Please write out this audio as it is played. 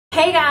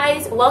Hey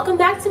guys, welcome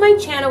back to my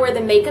channel where the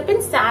makeup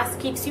and sass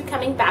keeps you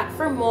coming back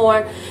for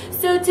more.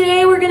 So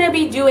today we're going to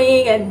be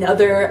doing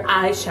another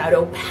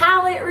eyeshadow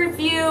palette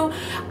review.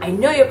 I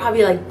know you're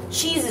probably like,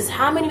 Jesus,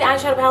 how many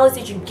eyeshadow palettes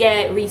did you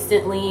get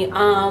recently?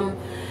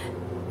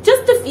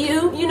 Just a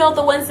few, you know,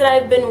 the ones that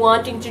I've been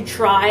wanting to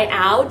try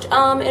out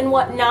and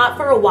whatnot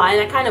for a while,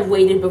 and I kind of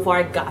waited before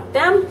I got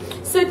them.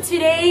 So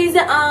today's,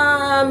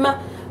 I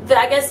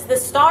guess the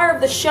star of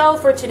the show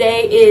for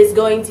today is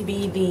going to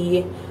be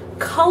the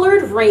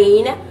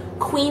ColouredRaine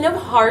Queen of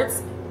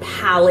Hearts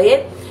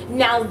palette.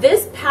 Now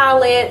this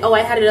palette, oh,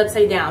 I had it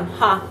upside down,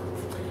 huh?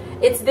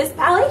 It's this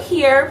palette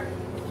here.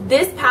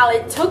 This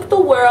palette took the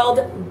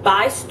world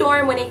by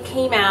storm when it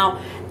came out.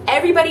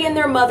 Everybody and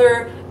their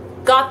mother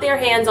got their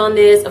hands on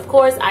this. Of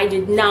course, I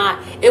did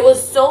not. It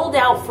was sold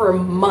out for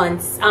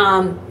months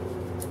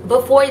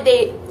before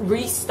they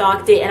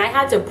restocked it, and I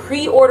had to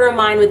pre-order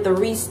mine with the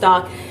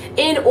restock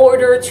in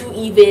order to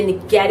even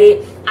get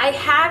it. I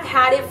have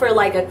had it for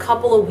like a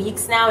couple of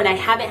weeks now, and I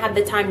haven't had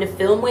the time to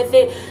film with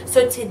it.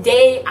 So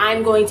today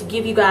I'm going to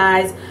give you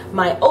guys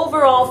my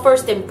overall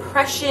first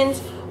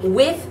impressions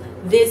with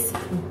this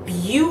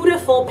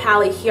beautiful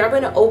palette here. I'm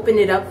going to open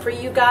it up for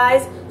you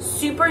guys.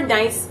 Super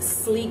nice,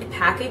 sleek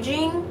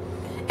packaging,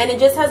 and it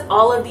just has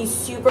all of these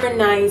super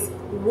nice,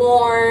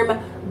 warm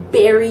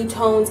berry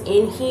tones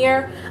in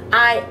here.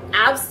 I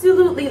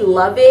absolutely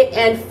love it,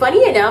 and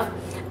funny enough,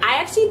 I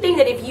actually think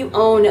that if you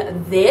own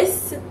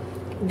this,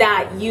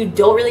 that you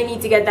don't really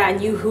need to get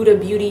that new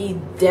Huda Beauty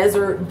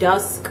Desert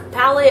Dusk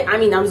palette. I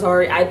mean, I'm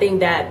sorry. I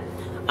think that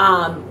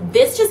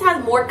this just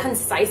has more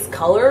concise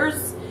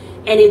colors,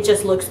 and it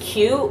just looks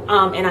cute,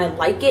 and I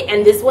like it.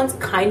 And this one's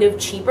kind of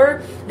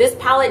cheaper. This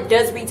palette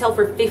does retail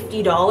for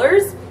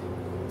 $50,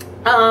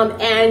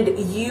 and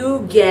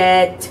you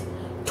get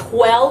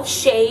 12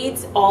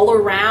 shades all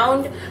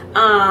around.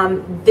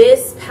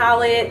 This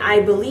palette, I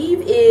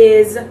believe,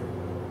 is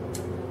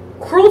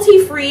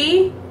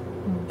cruelty-free,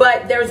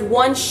 but there's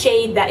one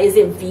shade that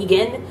isn't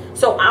vegan.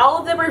 So all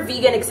of them are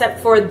vegan except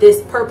for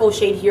this purple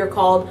shade here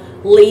called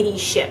Lady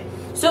Ship.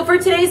 So for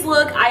today's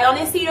look, I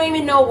honestly don't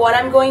even know what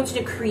I'm going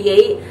to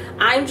create.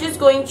 I'm just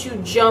going to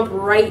jump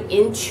right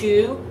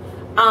into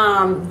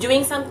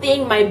doing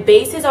something. My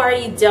base is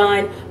already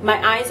done.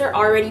 My eyes are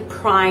already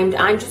primed.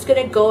 I'm just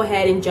gonna go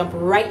ahead and jump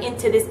right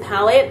into this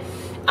palette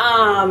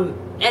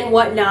and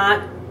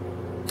whatnot.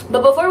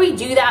 But before we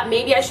do that,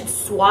 maybe I should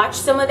swatch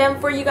some of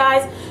them for you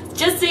guys,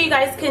 just so you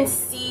guys can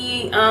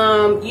see,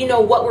 you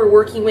know, what we're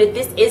working with.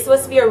 This is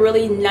supposed to be a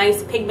really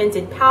nice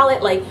pigmented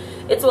palette. Like,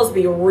 it's supposed to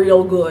be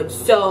real good.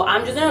 So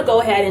I'm just gonna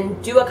go ahead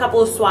and do a couple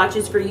of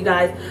swatches for you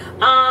guys.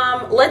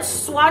 Let's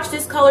swatch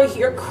this color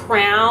here,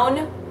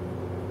 Crown.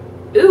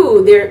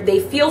 Ooh, they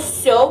feel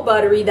so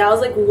buttery. That was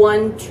like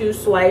 1-2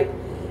 swipe.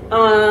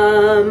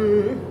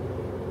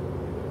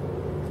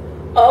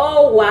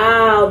 Oh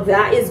wow,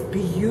 that is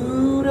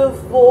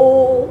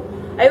beautiful.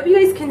 I hope you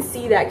guys can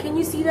see that. Can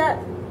you see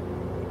that?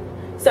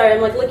 Sorry, I'm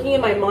like looking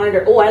at my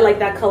monitor. Oh, I like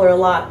that color a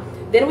lot.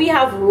 Then we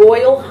have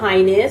Royal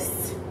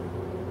Highness.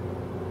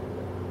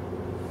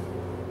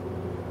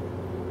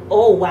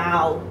 Oh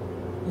wow,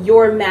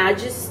 Your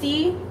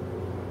Majesty.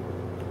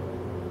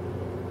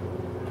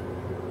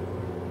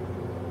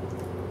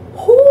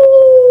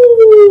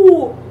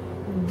 Ooh,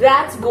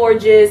 that's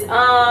gorgeous.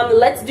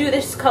 Let's do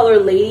this color,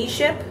 Lady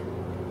Ship.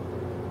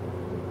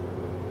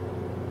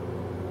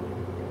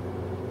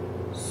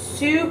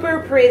 Super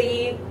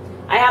pretty.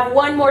 I have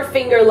one more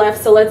finger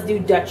left, so let's do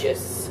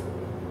Duchess.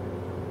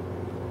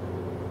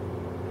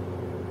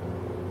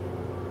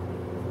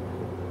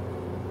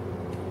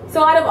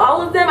 So out of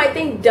all of them, I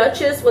think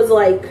Duchess was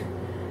like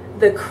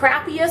the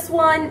crappiest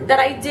one that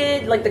I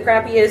did, like the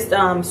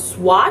crappiest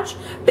swatch.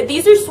 But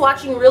these are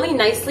swatching really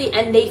nicely,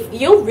 and they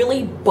feel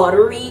really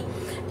buttery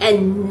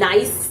and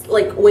nice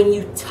like when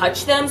you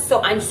touch them.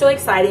 So I'm so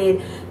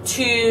excited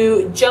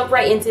to jump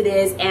right into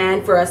this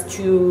and for us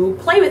to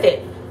play with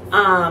it.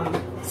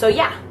 So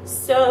yeah,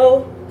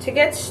 so to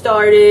get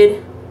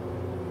started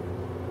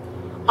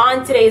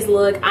on today's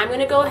look, I'm going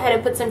to go ahead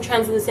and put some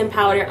translucent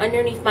powder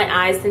underneath my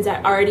eyes, since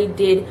I already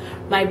did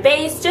my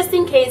base, just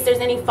in case there's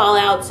any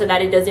fallout, so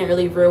that it doesn't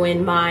really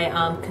ruin my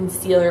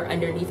concealer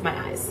underneath my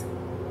eyes.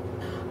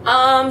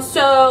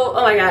 So,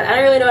 oh my god, I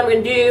don't really know what I'm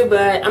going to do,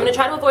 but I'm going to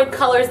try to avoid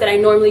colors that I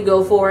normally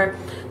go for.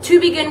 To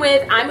begin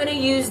with, I'm going to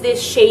use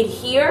this shade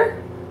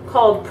here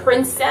called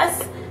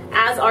Princess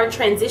as our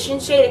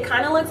transition shade. It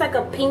kind of looks like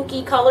a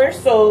pinky color,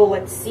 so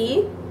let's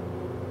see.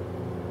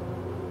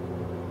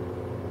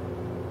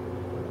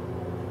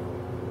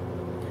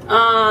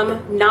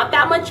 Not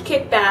that much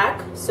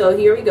kickback, so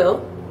here we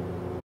go.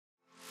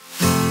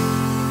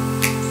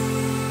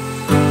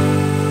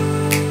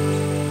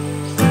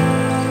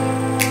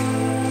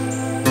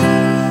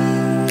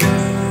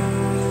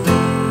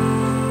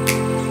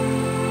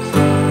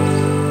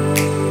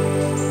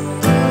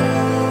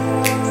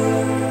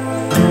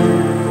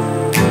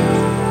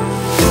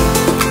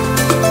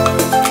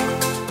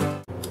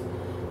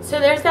 So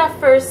there's that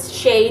first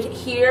shade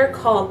here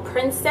called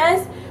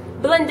Princess.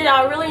 Blended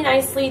out really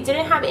nicely,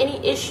 didn't have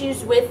any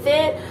issues with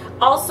it.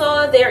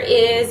 Also, there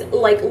is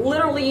like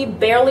literally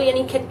barely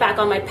any kickback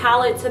on my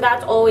palette, so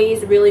that's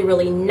always really,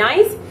 really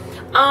nice.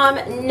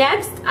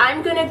 Next,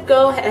 I'm gonna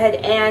go ahead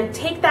and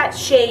take that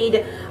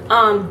shade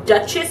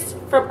Duchess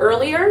from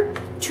earlier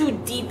to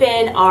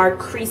deepen our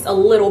crease a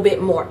little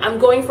bit more. I'm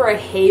going for a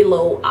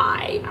halo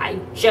eye. I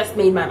just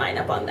made my mind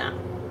up on that.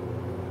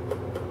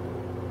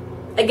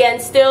 Again,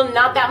 still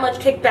not that much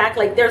kickback.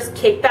 Like, there's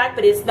kickback,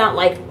 but it's not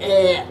like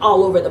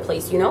all over the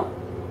place, you know?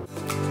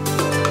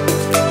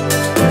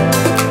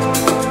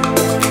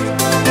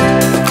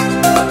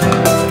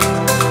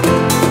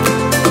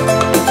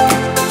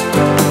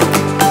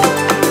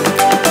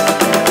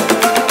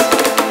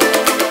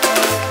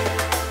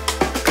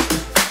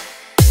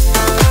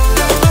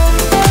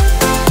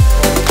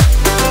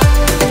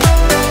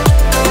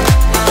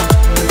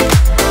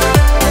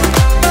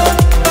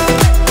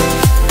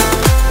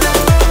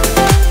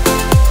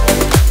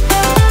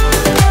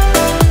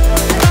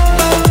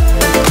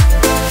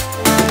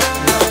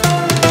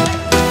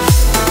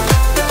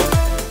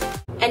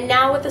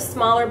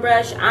 Smaller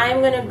brush,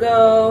 I'm gonna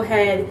go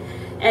ahead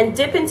and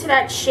dip into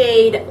that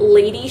shade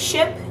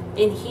Ladyship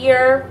in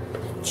here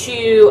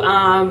to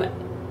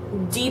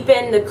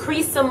deepen the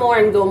crease some more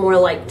and go more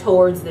like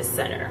towards the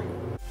center.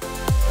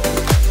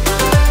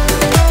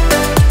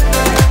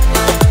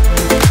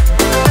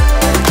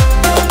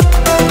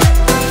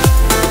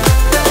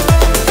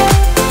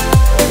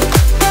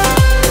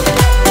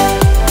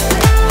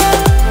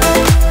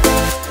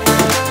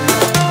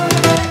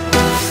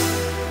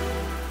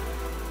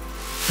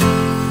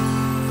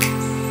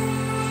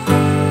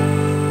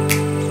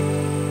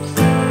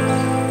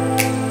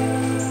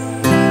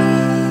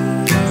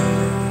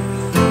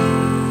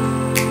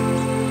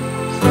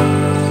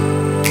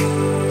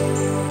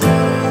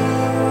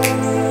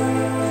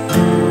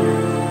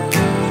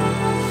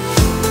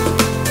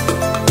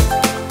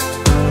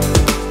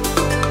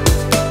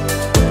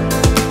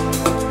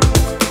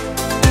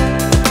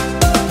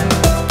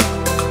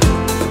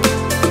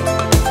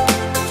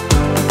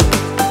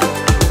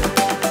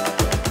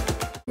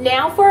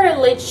 Now for our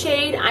lid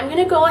shade, I'm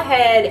going to go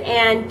ahead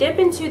and dip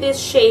into this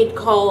shade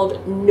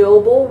called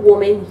Noble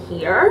Woman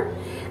here.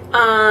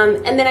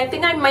 And then I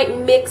think I might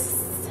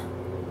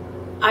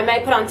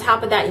put on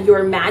top of that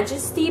Your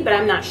Majesty, but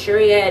I'm not sure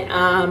yet.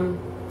 I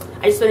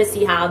just want to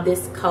see how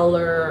this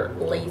color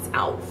lays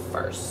out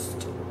first.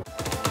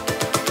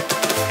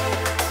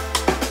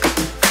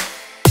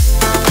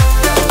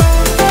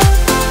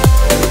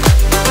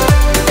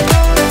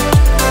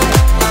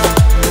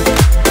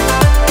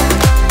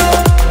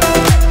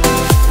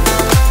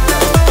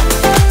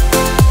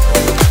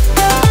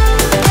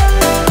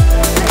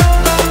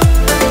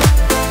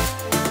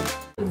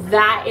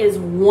 That is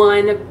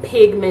one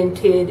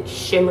pigmented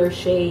shimmer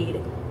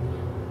shade.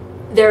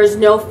 There's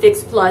no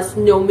fix plus,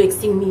 no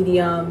mixing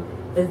medium.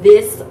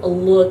 This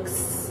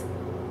looks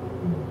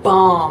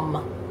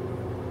bomb.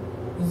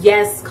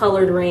 Yes,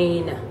 Colored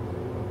Rain.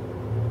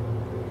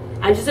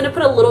 I'm just gonna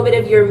put a little bit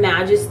of Your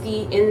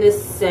Majesty in the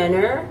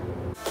center.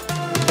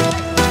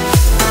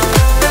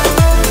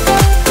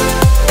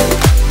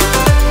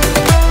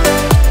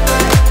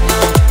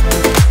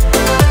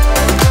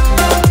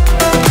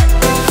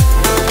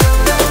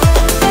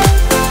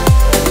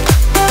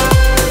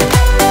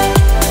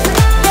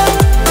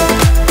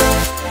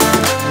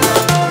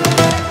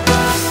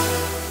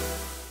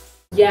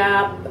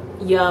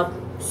 Yup.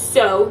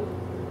 So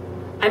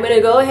I'm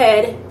gonna go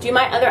ahead, do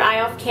my other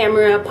eye off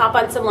camera, pop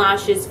on some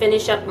lashes,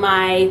 finish up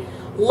my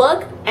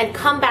look, and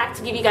come back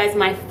to give you guys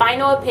my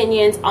final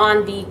opinions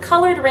on the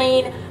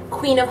ColouredRaine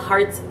Queen of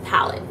Hearts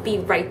palette. Be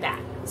right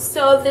back.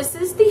 So this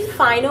is the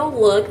final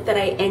look that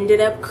I ended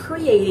up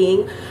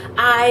creating.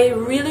 I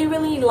really,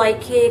 really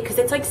like it because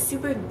it's like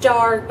super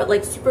dark but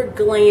like super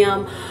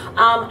glam.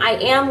 I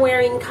am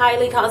wearing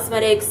Kylie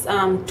Cosmetics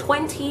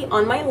 20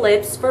 on my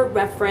lips for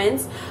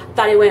reference.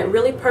 Thought it went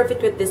really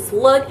perfect with this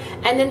look.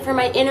 And then for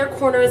my inner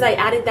corners, I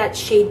added that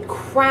shade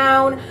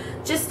Crown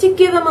just to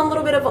give them a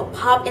little bit of a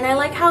pop. And I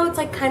like how it's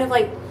like kind of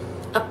like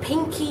a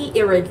pinky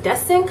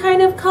iridescent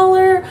kind of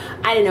color.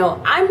 I don't know,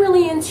 I'm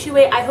really into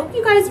it. I hope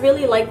you guys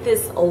really like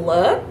this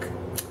look.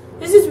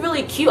 This is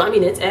really cute. I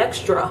mean, it's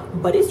extra,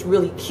 but it's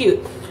really cute.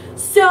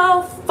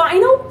 So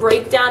final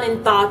breakdown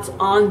and thoughts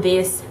on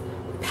this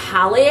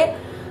palette.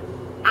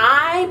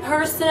 I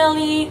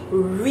personally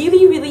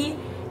really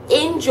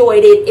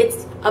enjoyed it.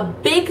 It's a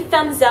big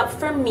thumbs up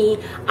for me.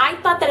 I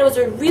thought that it was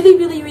a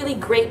really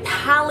great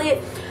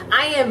palette.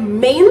 I am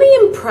mainly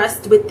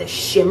impressed with the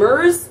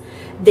shimmers.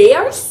 They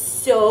are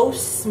so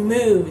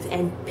smooth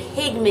and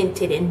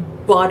pigmented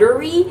and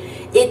buttery.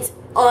 It's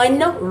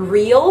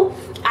unreal.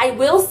 I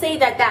will say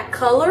that that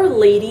color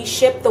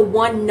Ladyship, the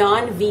one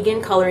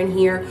non-vegan color in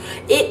here,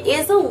 it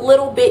is a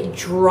little bit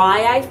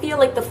dry. I feel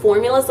like the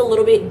formula is a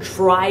little bit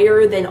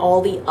drier than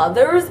all the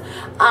others,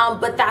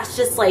 but that's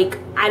just like,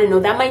 I don't know,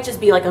 that might just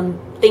be like a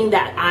thing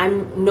that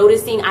I'm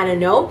noticing. I don't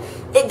know.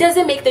 It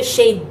doesn't make the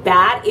shade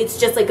bad. It's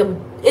just like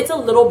it's a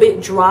little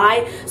bit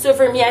dry. So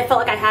for me, I felt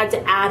like I had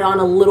to add on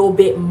a little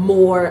bit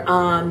more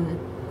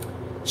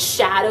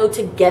shadow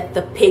to get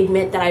the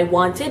pigment that I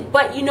wanted,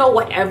 but you know,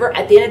 whatever,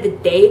 at the end of the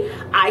day,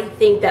 I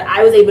think that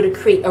I was able to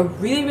create a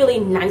really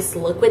nice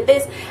look with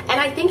this. And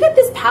I think that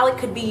this palette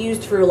could be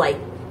used for like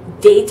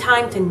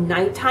daytime to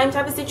nighttime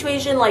type of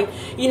situation. Like,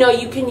 you know,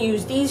 you can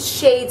use these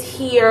shades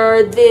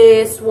here,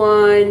 this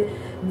one,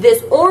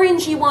 this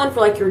orangey one for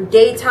like your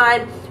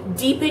daytime,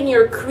 deepen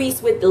your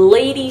crease with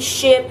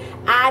ladyship,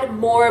 add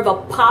more of a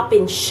pop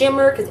and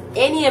shimmer, because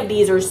any of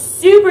these are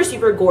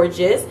super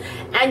gorgeous,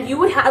 and you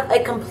would have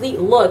a complete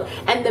look.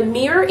 And the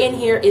mirror in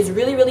here is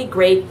really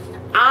great.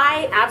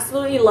 I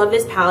absolutely love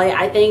this palette.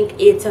 I think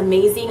it's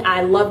amazing.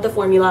 I love the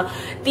formula.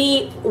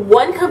 The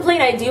one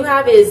complaint I do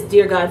have is,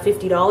 dear God,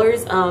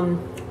 $50.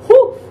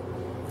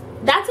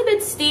 That's a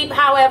bit steep.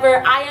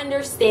 However, I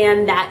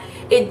understand that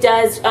it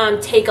does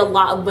take a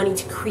lot of money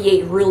to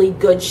create really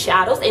good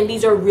shadows, and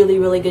these are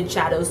really good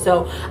shadows.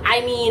 So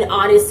I mean,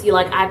 honestly,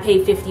 like, I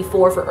paid $54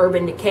 for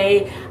Urban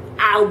Decay.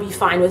 I'll be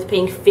fine with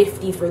paying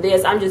 $50 for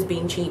this. I'm just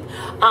being cheap.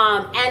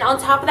 And on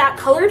top of that,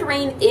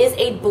 ColouredRaine is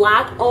a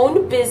Black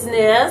owned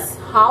business.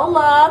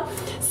 Holla.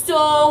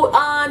 So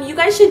you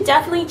guys should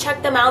definitely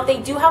check them out. They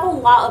do have a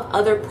lot of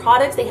other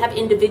products. They have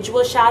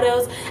individual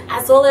shadows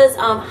as well as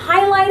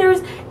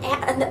highlighters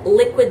and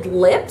liquid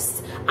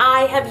lips.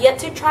 I have yet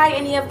to try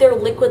any of their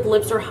liquid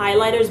lips or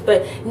highlighters,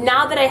 but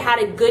now that I had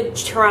a good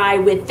try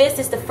with this,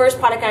 it's the first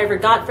product I ever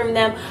got from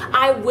them,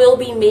 I will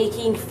be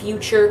making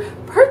future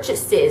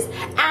purchases.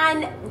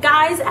 And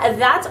guys,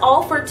 that's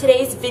all for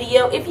today's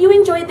video. If you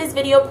enjoyed this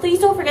video, please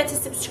don't forget to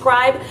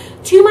subscribe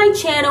to my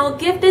channel.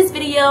 Give this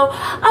video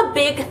a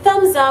big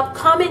thumbs up.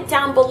 Comment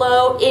down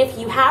below if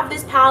you have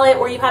this palette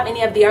or you have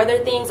any of the other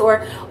things or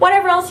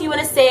whatever else you want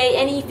to say,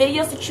 any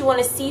videos that you want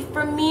to see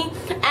from me.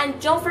 And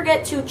don't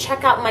forget to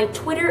check out my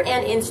Twitter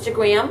and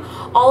Instagram.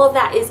 All of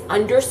that is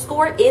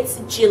 _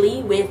 it's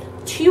Gilly with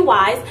 2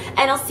 Y's.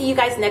 And I'll see you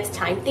guys next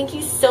time. Thank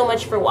you so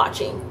much for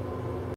watching.